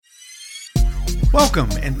Welcome,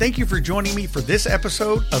 and thank you for joining me for this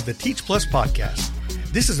episode of the Teach Plus podcast.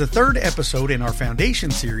 This is the third episode in our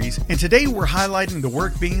Foundation series, and today we're highlighting the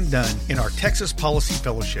work being done in our Texas Policy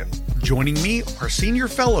Fellowship. Joining me are Senior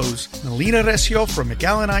Fellows Melina Recio from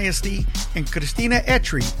McAllen ISD and Christina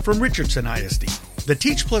Etry from Richardson ISD. The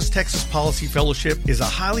Teach Plus Texas Policy Fellowship is a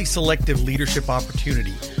highly selective leadership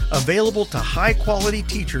opportunity available to high-quality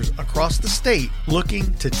teachers across the state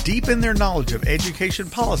looking to deepen their knowledge of education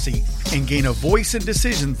policy and gain a voice in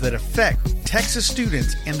decisions that affect Texas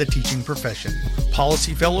students and the teaching profession.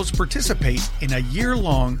 Policy Fellows participate in a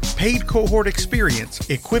year-long paid cohort experience,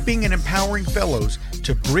 equipping and empowering fellows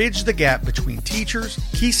to bridge the gap between teachers,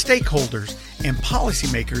 key stakeholders, and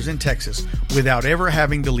policymakers in Texas without ever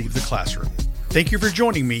having to leave the classroom. Thank you for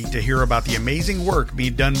joining me to hear about the amazing work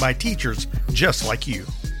being done by teachers just like you.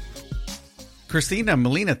 Christina,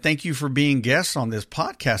 Melina, thank you for being guests on this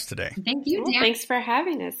podcast today. Thank you, Dan. Thanks for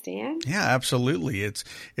having us, Dan. Yeah, absolutely.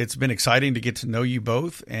 It's been exciting to get to know you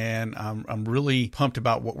both, and I'm really pumped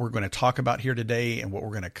about what we're going to talk about here today and what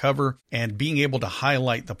we're going to cover, and being able to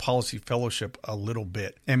highlight the Policy Fellowship a little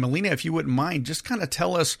bit. And Melina, if you wouldn't mind, just kind of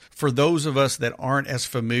tell us, for those of us that aren't as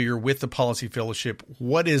familiar with the Policy Fellowship,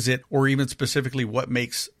 what is it, or even specifically what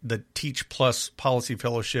makes the Teach Plus Policy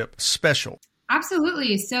Fellowship special?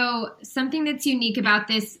 Absolutely. So something that's unique about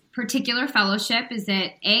this particular fellowship is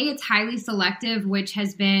that it's highly selective, which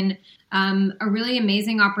has been a really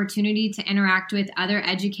amazing opportunity to interact with other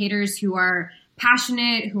educators who are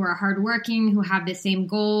passionate, who are hardworking, who have the same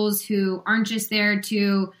goals, who aren't just there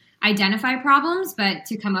to identify problems, but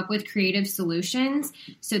to come up with creative solutions.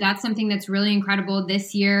 So that's something that's really incredible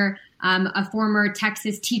this year. A former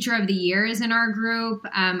Texas Teacher of the Year is in our group.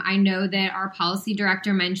 I know that our policy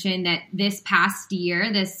director mentioned that this past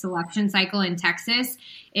year, this selection cycle in Texas,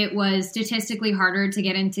 it was statistically harder to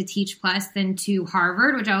get into Teach Plus than to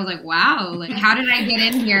Harvard, which I was like, wow, like, how did I get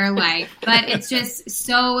in here? But it's just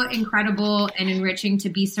so incredible and enriching to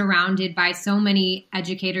be surrounded by so many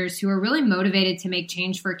educators who are really motivated to make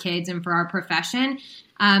change for kids and for our profession.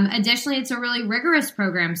 Additionally, it's a really rigorous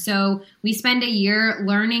program. So we spend a year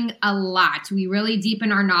learning a lot. We really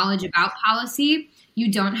deepen our knowledge about policy.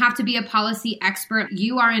 You don't have to be a policy expert.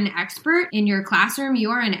 You are an expert in your classroom.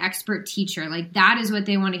 You are an expert teacher. Like, that is what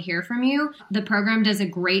they want to hear from you. The program does a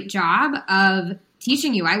great job of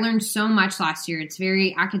teaching you. I learned so much last year. It's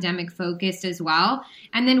very academic focused as well.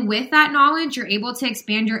 And then with that knowledge, you're able to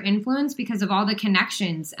expand your influence because of all the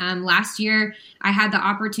connections. Last year, I had the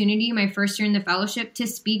opportunity, my first year in the fellowship, to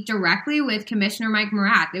speak directly with Commissioner Mike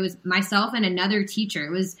Morath. It was myself and another teacher.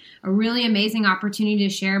 It was a really amazing opportunity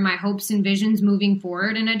to share my hopes and visions moving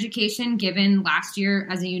forward in education, given last year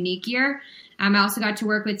as a unique year. I also got to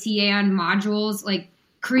work with TA on modules, like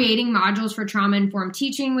creating modules for trauma-informed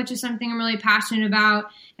teaching, which is something I'm really passionate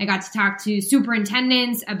about. I got to talk to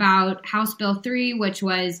superintendents about House Bill 3, which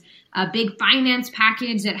was a big finance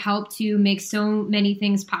package that helped to make so many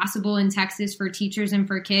things possible in Texas for teachers and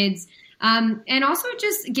for kids. And also it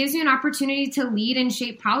just gives you an opportunity to lead and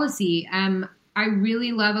shape policy. I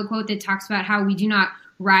really love a quote that talks about how we do not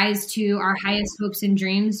rise to our highest hopes and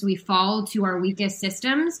dreams. We fall to our weakest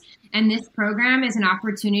systems. And this program is an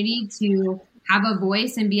opportunity to have a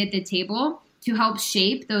voice and be at the table to help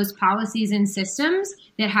shape those policies and systems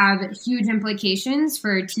that have huge implications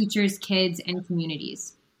for teachers, kids, and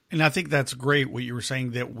communities. And I think that's great what you were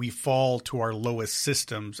saying, that we fall to our lowest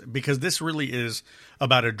systems, because this really is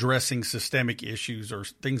about addressing systemic issues or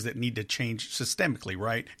things that need to change systemically,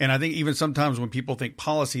 right? And I think even sometimes when people think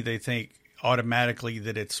policy, they think automatically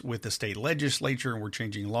that it's with the state legislature and we're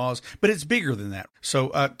changing laws, but it's bigger than that. So,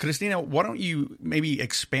 Christina, why don't you maybe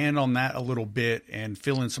expand on that a little bit and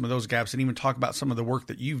fill in some of those gaps and even talk about some of the work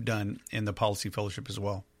that you've done in the Policy Fellowship as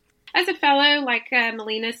well? As a fellow, like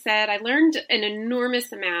Melina said, I learned an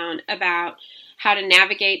enormous amount about how to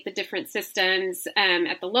navigate the different systems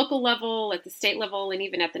at the local level, at the state level, and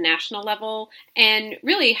even at the national level, and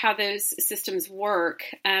really how those systems work,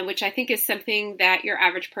 which I think is something that your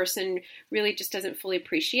average person really just doesn't fully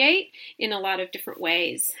appreciate in a lot of different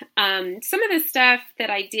ways. Some of the stuff that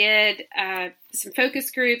I did, some focus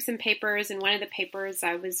groups and papers, and one of the papers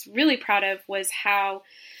I was really proud of was how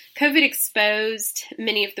COVID exposed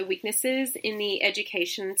many of the weaknesses in the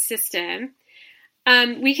education system.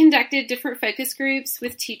 We conducted different focus groups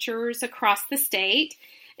with teachers across the state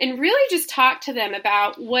and really just talked to them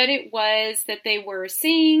about what it was that they were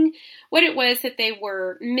seeing, what it was that they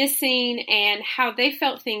were missing, and how they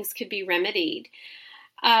felt things could be remedied.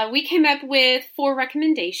 We came up with 4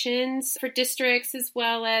 recommendations for districts as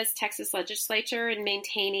well as Texas legislature in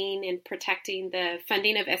maintaining and protecting the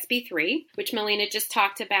funding of SB 3, which Melina just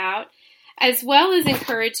talked about, as well as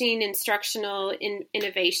encouraging instructional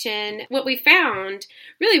innovation. What we found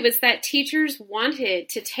really was that teachers wanted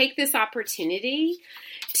to take this opportunity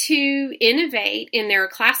to innovate in their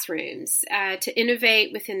classrooms, to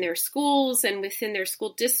innovate within their schools and within their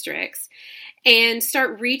school districts, and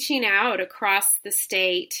start reaching out across the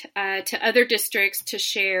state to other districts to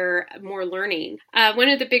share more learning. One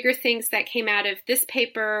of the bigger things that came out of this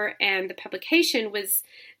paper and the publication was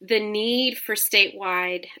the need for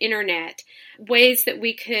statewide internet, ways that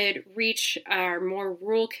we could reach our more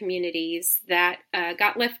rural communities that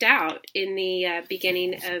got left out in the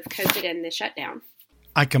beginning of COVID and the shutdown.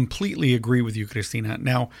 I completely agree with you, Christina.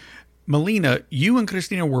 Now, Melina, you and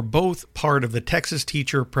Christina were both part of the Texas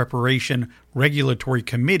Teacher Preparation Regulatory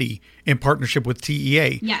Committee in partnership with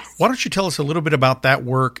TEA. Yes. Why don't you tell us a little bit about that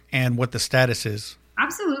work and what the status is?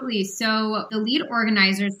 Absolutely. So the lead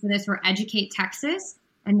organizers for this were Educate Texas,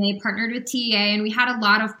 and they partnered with TEA, and we had a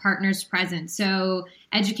lot of partners present. So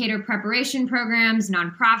educator preparation programs,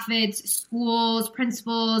 nonprofits, schools,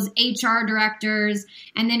 principals, HR directors,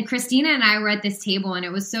 and then Christina and I were at this table, and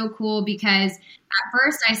it was so cool because at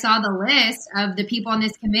first I saw the list of the people on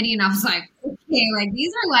this committee, and I was like, okay, like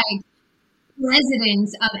these are like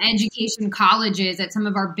presidents of education colleges at some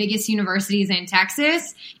of our biggest universities in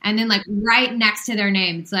Texas, and then like right next to their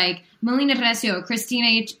name, it's like Melina Recio,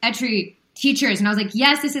 Christina Etri, teachers. And I was like,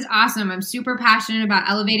 yes, this is awesome. I'm super passionate about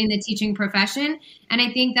elevating the teaching profession. And I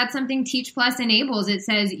think that's something Teach Plus enables. It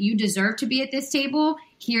says you deserve to be at this table.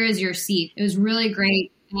 Here is your seat. It was really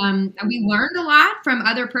great. We learned a lot from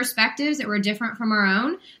other perspectives that were different from our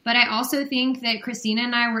own, but I also think that Christina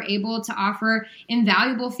and I were able to offer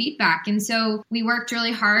invaluable feedback. And so we worked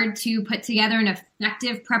really hard to put together an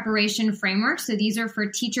effective preparation framework. So these are for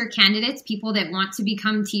teacher candidates, people that want to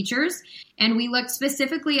become teachers. And we looked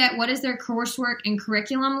specifically at what does their coursework and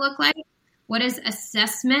curriculum look like? What does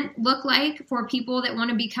assessment look like for people that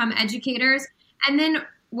want to become educators? And then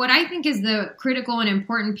what I think is the critical and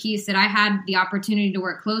important piece that I had the opportunity to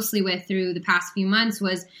work closely with through the past few months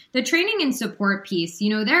was the training and support piece.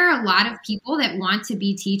 You know, there are a lot of people that want to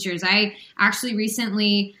be teachers. I actually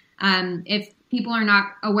recently, if people are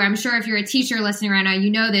not aware, I'm sure if you're a teacher listening right now, you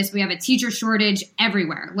know this, we have a teacher shortage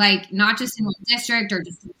everywhere, like not just in one district or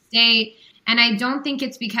just in the state. And I don't think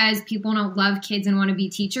it's because people don't love kids and want to be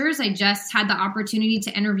teachers. I just had the opportunity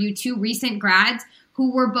to interview 2 recent grads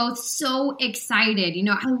who were both so excited. You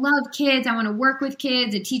know, I love kids. I want to work with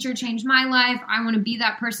kids. A teacher changed my life. I want to be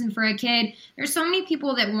that person for a kid. There's so many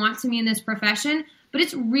people that want to be in this profession, but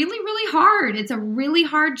it's really, really hard. It's a really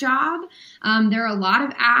hard job. There are a lot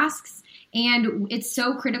of asks, and it's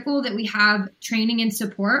so critical that we have training and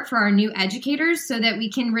support for our new educators so that we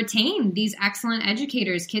can retain these excellent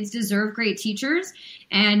educators. Kids deserve great teachers,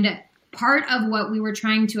 and part of what we were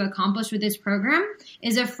trying to accomplish with this program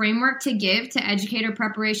is a framework to give to educator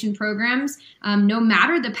preparation programs, no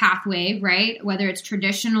matter the pathway, right? Whether it's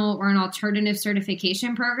traditional or an alternative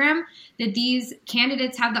certification program, that these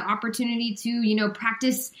candidates have the opportunity to, you know,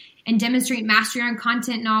 practice and demonstrate mastery on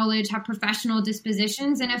content knowledge, have professional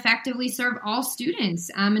dispositions, and effectively serve all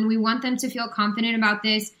students. And we want them to feel confident about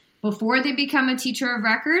this before they become a teacher of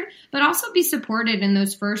record, but also be supported in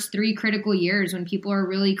those first 3 critical years when people are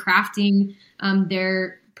really crafting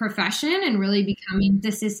their profession and really becoming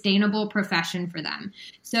the sustainable profession for them.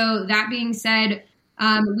 So that being said,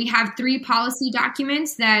 we have 3 policy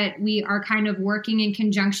documents that we are kind of working in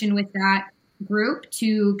conjunction with that group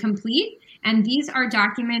to complete. And these are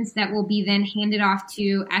documents that will be then handed off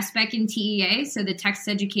to SBEC and TEA, so the Texas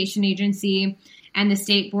Education Agency and the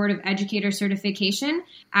State Board of Educator Certification,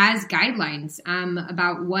 as guidelines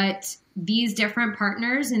about what these different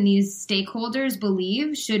partners and these stakeholders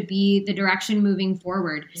believe should be the direction moving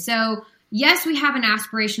forward. So yes, we have an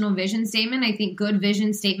aspirational vision statement. I think good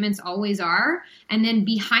vision statements always are. And then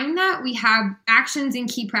behind that, we have actions and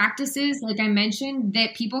key practices, like I mentioned,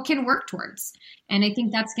 that people can work towards. And I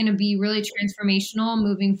think that's going to be really transformational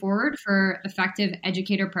moving forward for effective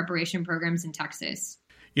educator preparation programs in Texas.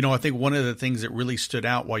 You know, I think one of the things that really stood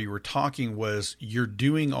out while you were talking was you're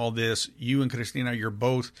doing all this. You and Christina, you're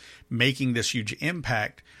both making this huge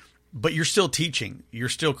impact, but you're still teaching. You're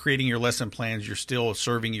still creating your lesson plans. You're still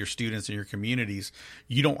serving your students and your communities.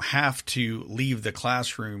 You don't have to leave the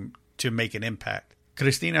classroom to make an impact.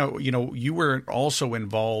 Christina, you know, you were also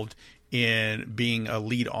involved in being a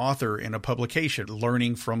lead author in a publication,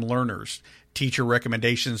 Learning from Learners, teacher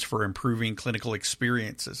recommendations for improving clinical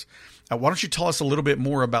experiences. Why don't you tell us a little bit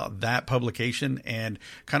more about that publication and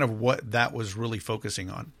kind of what that was really focusing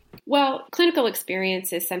on? Well, clinical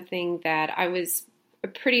experience is something that I was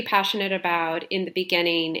pretty passionate about in the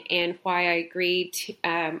beginning, and why I agreed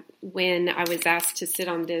when I was asked to sit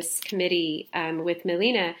on this committee with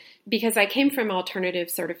Melina, because I came from alternative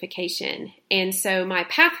certification. And so my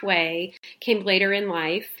pathway came later in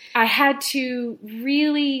life. I had to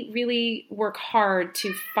really, really work hard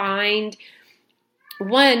to find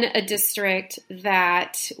a district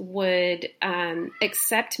that would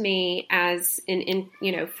accept me as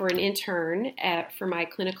for an intern for my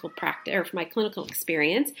clinical practice or for my clinical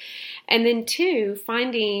experience, and then two,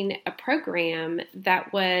 finding a program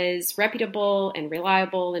that was reputable and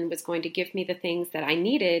reliable and was going to give me the things that I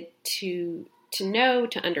needed to know,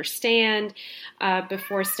 to understand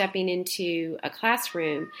before stepping into a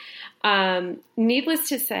classroom. Needless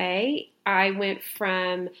to say, I went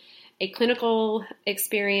from a clinical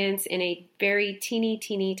experience in a very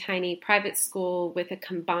teeny tiny private school with a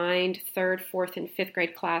combined 3rd, 4th, and 5th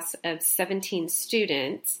grade class of 17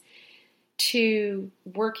 students to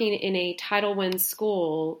working in a Title I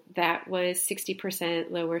school that was 60%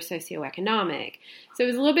 lower socioeconomic. So it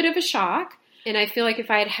was a little bit of a shock. And I feel like if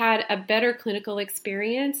I had had a better clinical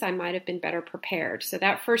experience, I might have been better prepared. So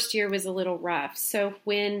that first year was a little rough. So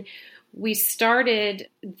when we started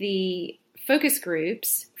the focus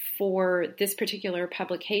groups for this particular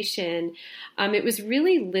publication, it was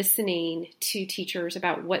really listening to teachers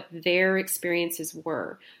about what their experiences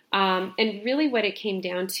were. And really what it came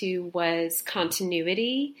down to was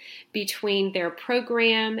continuity between their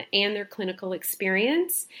program and their clinical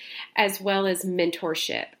experience, as well as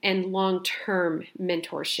mentorship and long-term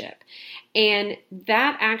mentorship. And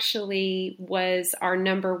that actually was our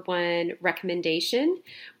number one recommendation,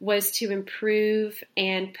 was to improve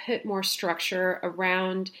and put more structure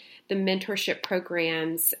around the mentorship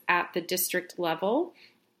programs at the district level,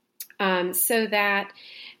 so that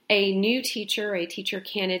a new teacher, a teacher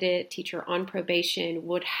candidate, teacher on probation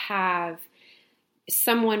would have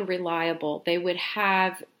someone reliable. They would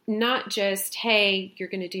have not just, hey, you're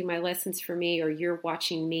going to do my lessons for me or you're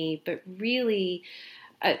watching me, but really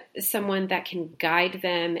someone that can guide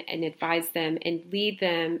them and advise them and lead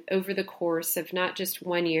them over the course of not just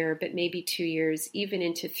 1 year, but maybe 2 years, even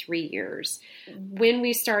into 3 years. When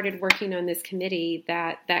we started working on this committee,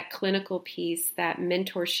 that clinical piece, that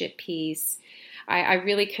mentorship piece, I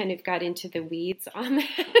really kind of got into the weeds on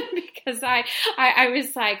that because I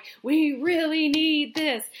was like, we really need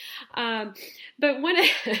this. But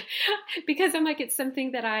because I'm like, it's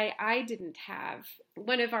something that I didn't have.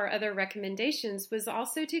 One of our other recommendations was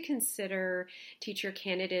also to consider teacher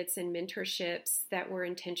candidates and mentorships that were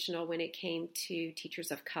intentional when it came to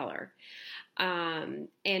teachers of color. And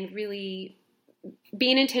really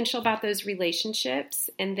being intentional about those relationships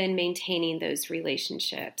and then maintaining those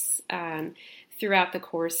relationships throughout the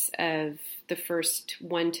course of the first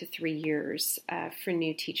 1 to 3 years for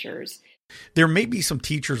new teachers. There may be some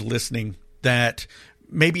teachers listening that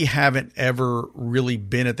maybe haven't ever really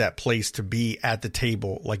been at that place to be at the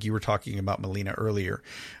table, like you were talking about, Melina, earlier.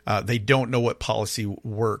 They don't know what policy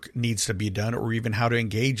work needs to be done or even how to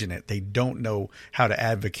engage in it. They don't know how to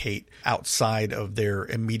advocate outside of their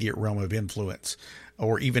immediate realm of influence,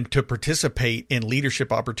 or even to participate in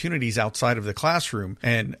leadership opportunities outside of the classroom.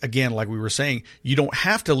 And again, like we were saying, you don't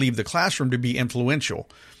have to leave the classroom to be influential.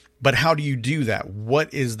 But how do you do that?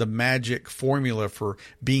 What is the magic formula for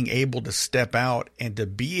being able to step out and to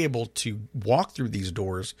be able to walk through these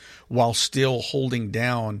doors while still holding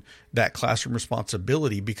down that classroom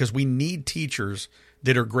responsibility? Because we need teachers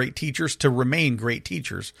that are great teachers to remain great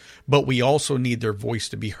teachers, but we also need their voice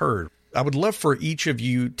to be heard. I would love for each of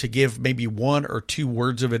you to give maybe 1 or 2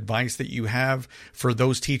 words of advice that you have for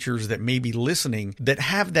those teachers that may be listening that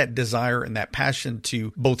have that desire and that passion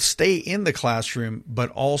to both stay in the classroom, but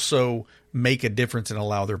also make a difference and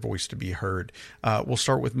allow their voice to be heard. We'll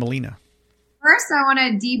start with Melina. First, I want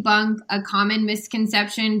to debunk a common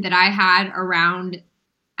misconception that I had around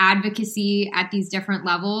advocacy at these different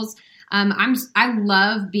levels. I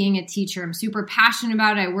love being a teacher. I'm super passionate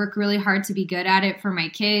about it. I work really hard to be good at it for my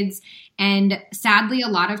kids. And sadly, a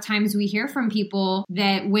lot of times we hear from people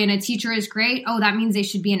that when a teacher is great, oh, that means they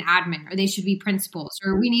should be an admin or they should be principals,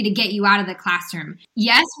 or we need to get you out of the classroom.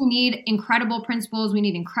 Yes, we need incredible principals. We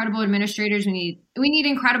need incredible administrators. We need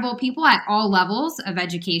incredible people at all levels of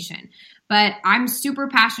education. But I'm super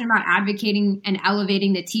passionate about advocating and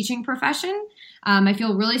elevating the teaching profession. I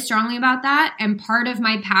feel really strongly about that. And part of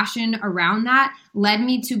my passion around that led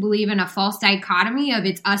me to believe in a false dichotomy of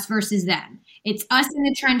it's us versus them. It's us in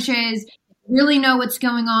the trenches, really know what's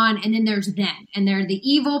going on, and then there's them. And they're the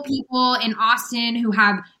evil people in Austin who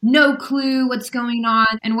have no clue what's going on.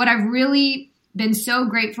 And what I've really been so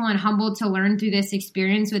grateful and humbled to learn through this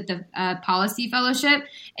experience with the policy fellowship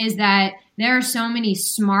is that there are so many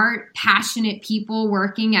smart, passionate people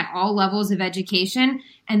working at all levels of education,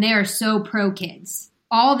 and they are so pro kids.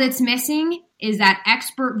 All that's missing is that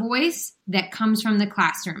expert voice that comes from the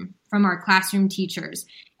classroom, from our classroom teachers.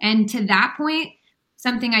 And to that point,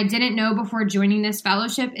 something I didn't know before joining this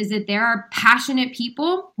fellowship is that there are passionate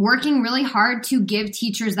people working really hard to give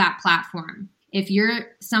teachers that platform. If you're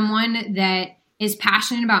someone that is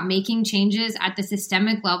passionate about making changes at the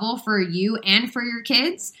systemic level for you and for your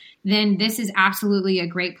kids, then this is absolutely a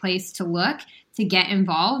great place to look, to get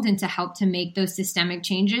involved and to help to make those systemic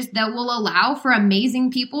changes that will allow for amazing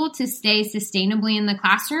people to stay sustainably in the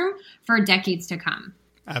classroom for decades to come.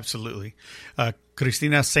 Absolutely.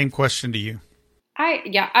 Cristina, same question to you.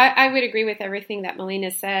 I would agree with everything that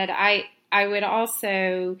Melina said. I would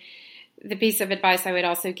also, the piece of advice I would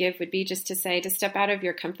also give would be just to say to step out of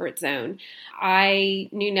your comfort zone. I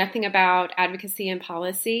knew nothing about advocacy and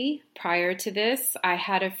policy prior to this. I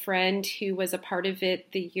had a friend who was a part of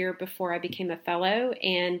it the year before I became a fellow,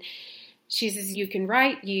 and she says, you can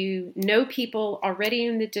write, you know people already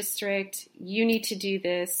in the district, you need to do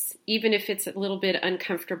this, even if it's a little bit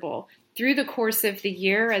uncomfortable. Through the course of the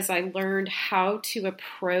year, as I learned how to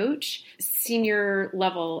approach senior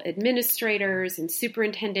level administrators and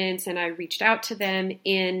superintendents, and I reached out to them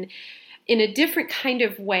in a different kind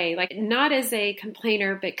of way, like not as a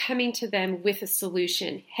complainer, but coming to them with a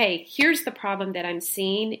solution. Hey, here's the problem that I'm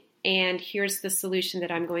seeing, and here's the solution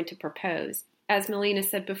that I'm going to propose. As Melina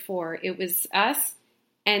said before, it was us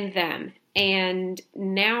and them. And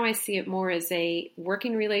now I see it more as a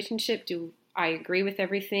working relationship. Do I agree with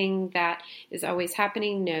everything that is always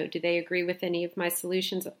happening? No. Do they agree with any of my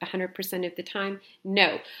solutions 100% of the time?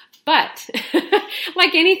 No. But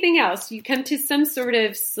like anything else, you come to some sort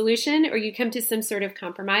of solution or you come to some sort of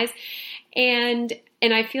compromise. And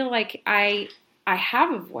I feel like I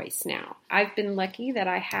have a voice now. I've been lucky that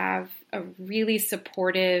I have a really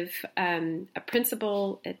supportive a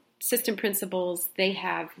principal, assistant principals. They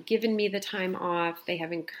have given me the time off. They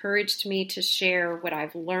have encouraged me to share what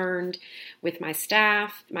I've learned with my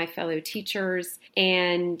staff, my fellow teachers,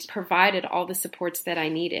 and provided all the supports that I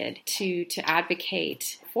needed to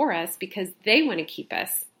advocate for us because they want to keep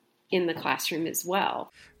us in the classroom as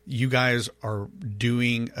well. You guys are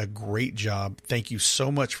doing a great job. Thank you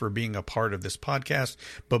so much for being a part of this podcast.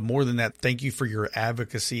 But more than that, thank you for your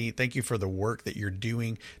advocacy. Thank you for the work that you're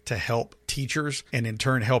doing to help teachers and in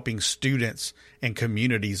turn helping students and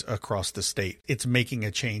communities across the state. It's making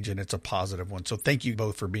a change and it's a positive one. So thank you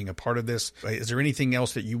both for being a part of this. Is there anything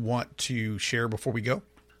else that you want to share before we go?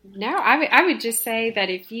 No, I would just say that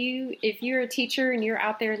if you're a teacher and you're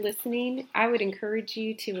out there listening, I would encourage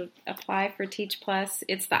you to apply for Teach Plus.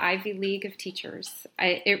 It's the Ivy League of teachers.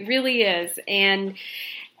 It really is, and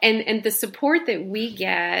the support that we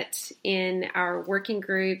get in our working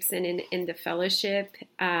groups and in the fellowship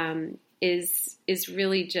is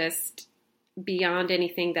really just beyond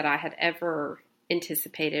anything that I had ever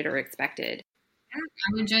anticipated or expected.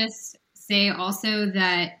 I would just say also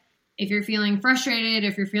that if you're feeling frustrated,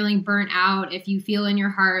 if you're feeling burnt out, if you feel in your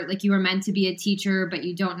heart like you were meant to be a teacher, but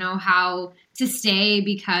you don't know how to stay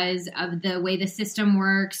because of the way the system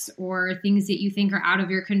works or things that you think are out of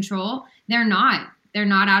your control, they're not. They're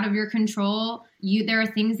not out of your control. There are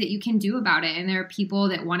things that you can do about it, and there are people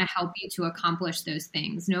that want to help you to accomplish those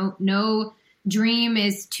things. No dream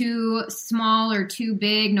is too small or too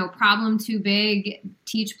big, no problem too big.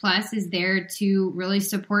 Teach Plus is there to really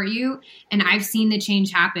support you. And I've seen the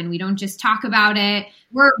change happen. We don't just talk about it.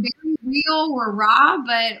 We're very real, we're raw,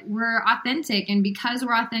 but we're authentic. And because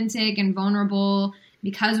we're authentic and vulnerable,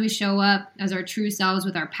 because we show up as our true selves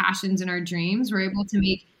with our passions and our dreams, we're able to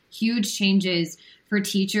make huge changes for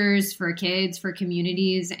teachers, for kids, for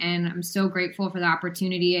communities. And I'm so grateful for the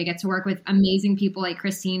opportunity. I get to work with amazing people like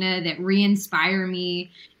Cristina that re-inspire me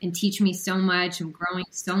and teach me so much. I'm growing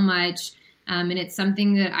so much. And it's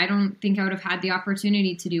something that I don't think I would have had the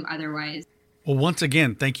opportunity to do otherwise. Well, once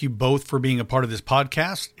again, thank you both for being a part of this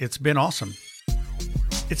podcast. It's been awesome.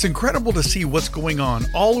 It's incredible to see what's going on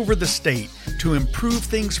all over the state to improve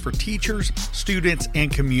things for teachers, students, and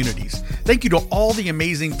communities. Thank you to all the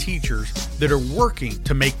amazing teachers that are working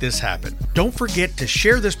to make this happen. Don't forget to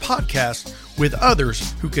share this podcast with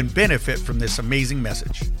others who can benefit from this amazing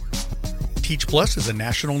message. Teach Plus is a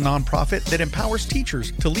national nonprofit that empowers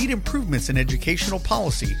teachers to lead improvements in educational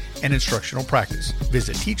policy and instructional practice.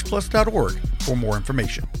 Visit teachplus.org for more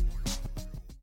information.